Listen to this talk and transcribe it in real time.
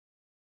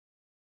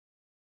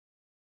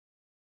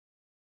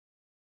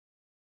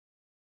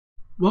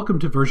Welcome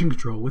to Version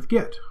Control with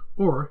Git,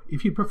 or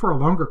if you prefer a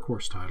longer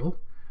course title,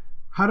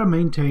 How to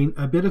Maintain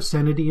a Bit of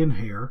Sanity and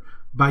Hair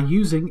by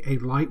Using a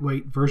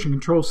Lightweight Version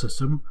Control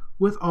System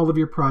with all of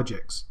your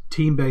projects,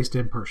 team-based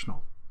and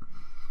personal.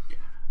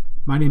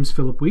 My name is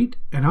Philip Wheat,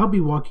 and I'll be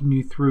walking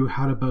you through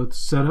how to both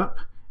set up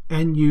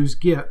and use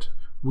Git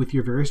with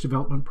your various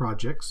development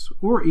projects,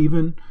 or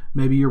even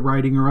maybe your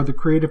writing or other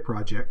creative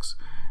projects,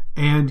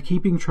 and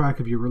keeping track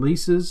of your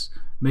releases,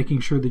 making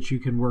sure that you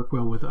can work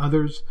well with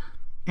others,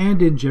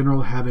 and in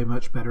general have a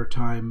much better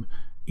time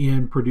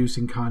in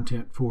producing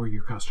content for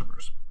your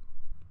customers.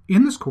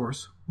 In this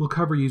course, we'll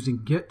cover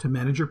using Git to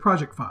manage your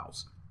project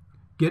files.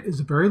 Git is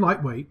a very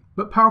lightweight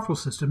but powerful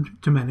system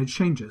to manage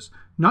changes,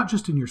 not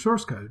just in your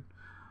source code,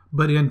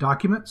 but in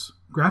documents,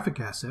 graphic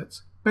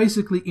assets,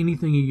 basically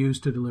anything you use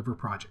to deliver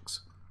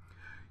projects.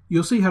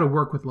 You'll see how to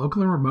work with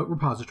local and remote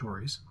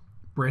repositories,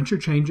 branch your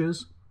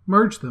changes,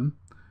 merge them,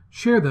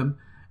 share them,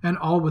 and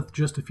all with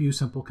just a few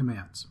simple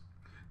commands.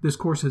 This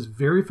course is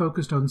very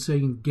focused on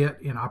seeing Git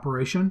in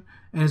operation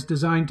and is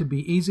designed to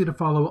be easy to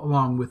follow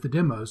along with the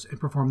demos and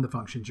perform the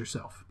functions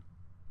yourself.